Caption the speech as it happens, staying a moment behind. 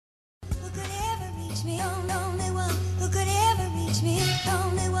reach me, only one who could ever reach me,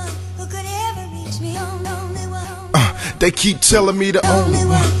 only one who could ever reach me, only one. They keep telling me the only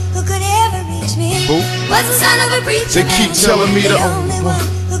one who could ever reach me was the son of a preacher. They keep telling me the only one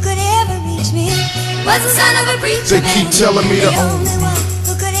who could ever reach me was the son of a preacher. They keep telling me the only one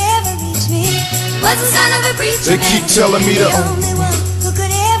who could ever reach me was the son of a preacher. They keep telling me the only one who could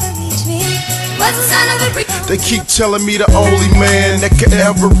ever reach me was the son of a preacher. They keep telling me the only man that could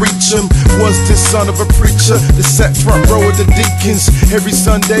ever reach him was this son of a preacher that sat front row of the deacons. Every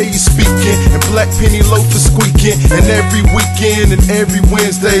Sunday he's speaking and black penny loafers squeaking, and every weekend and every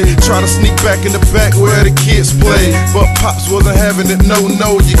Wednesday try to sneak back in the back where the kids play. But Pops wasn't having it, no,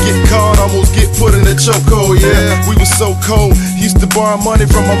 you get caught, almost get put in a chokehold. Yeah, we was so cold, used to borrow money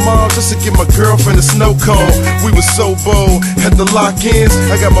from my mom just to get my girlfriend a snow cone. We was so bold, had the lock-ins,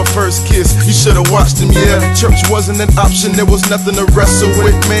 I got my first kiss, you should've watched him, yeah. Church wasn't an option, there was nothing to wrestle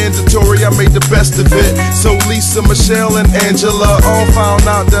with. Mandatory, I made the best of it. So Lisa, Michelle, and Angela all found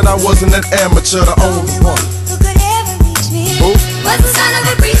out that I wasn't an amateur. The only one who could ever reach me was the son of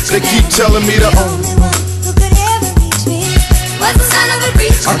a preacher. They keep telling me the only one who could ever reach me was the son of a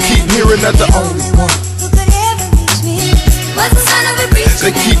preacher. I keep hearing that the only one who could ever reach me was the son of a preacher.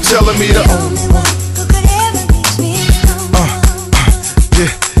 They keep telling me the only one who could ever reach me.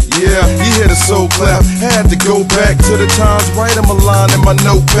 Yeah, you hear the soul clap. Had to go back to the times, write them a line in my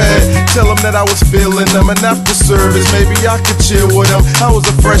notepad. Tell them that I was feeling them, and after service, maybe I could chill with them. I was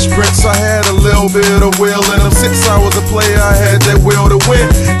a fresh prince, I had a little bit of will in them. Since I was a player, I had that will to win.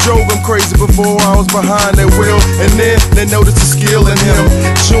 Drove them crazy before I was behind that wheel, and then they noticed the skill in him.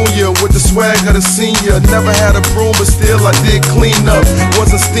 Junior with the swag of the senior. Never had a broom, but still I did clean up.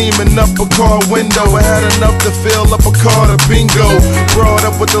 Wasn't steaming up a car window, I had enough to fill up a car to bingo. Brought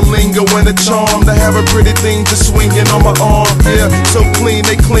up with the lingo and the charm to have a pretty thing just swinging on my arm. Yeah, so clean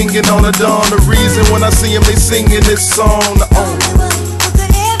they clinging on the dawn. The reason when I see them they singing this song. The only one who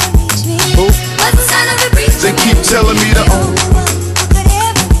could ever reach me was the son of a preacher. They keep telling me the only one who could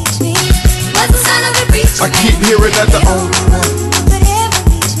ever reach me was the son of a preacher. I keep hearing that the only one who could ever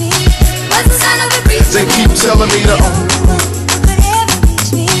reach me was the son of a preacher. They keep telling me the only one who could ever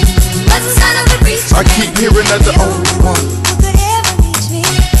reach me was the son of a preacher. I keep hearing that the only one who could ever reach me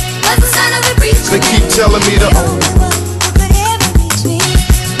was the son of a preacher. They keep telling me the only one who could ever reach me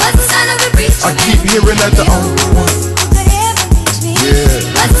was the son of a preacher. I keep hearing that the only one who could ever reach me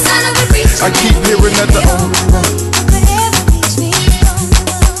was the son of a preacher. I keep hearing that the only one who could ever reach me.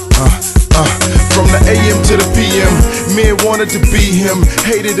 From the AM to the PM, men wanted to be him,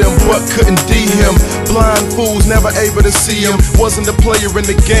 hated him but couldn't D him. Blind fools never able to see him. Wasn't the player in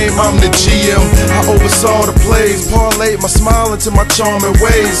the game, I'm the GM. I oversaw the plays, parlayed my smile into my charming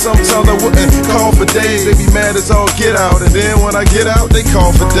ways. Sometimes I wouldn't call for days, they be mad as all get out, and then when I get out, they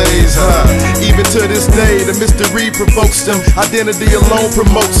call for days. Even to this day, the mystery provokes them. Identity alone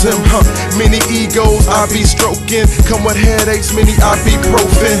promotes him. Many egos I be stroking, come with headaches, many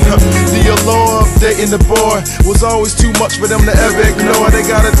ibuprofen. The allure of dating the boy was always too much for them to ever ignore. They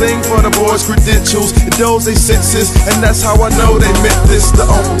got a thing for the boys' credentials, it dulls they senses, and that's how I know they meant this. The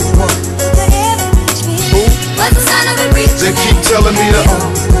only one who could ever reach me was the son of a preacher. They keep telling me the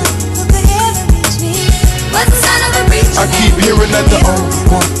only one who could ever reach me was the son of a preacher. I keep hearing that the only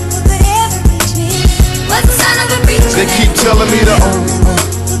one who could ever reach me was the son of a preacher. They keep telling me the only one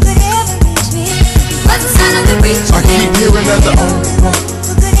who could ever reach me was the son of a preacher. I keep hearing that the only one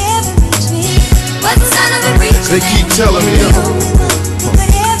who could ever reach me was the son of a preacher. They keep telling me the only one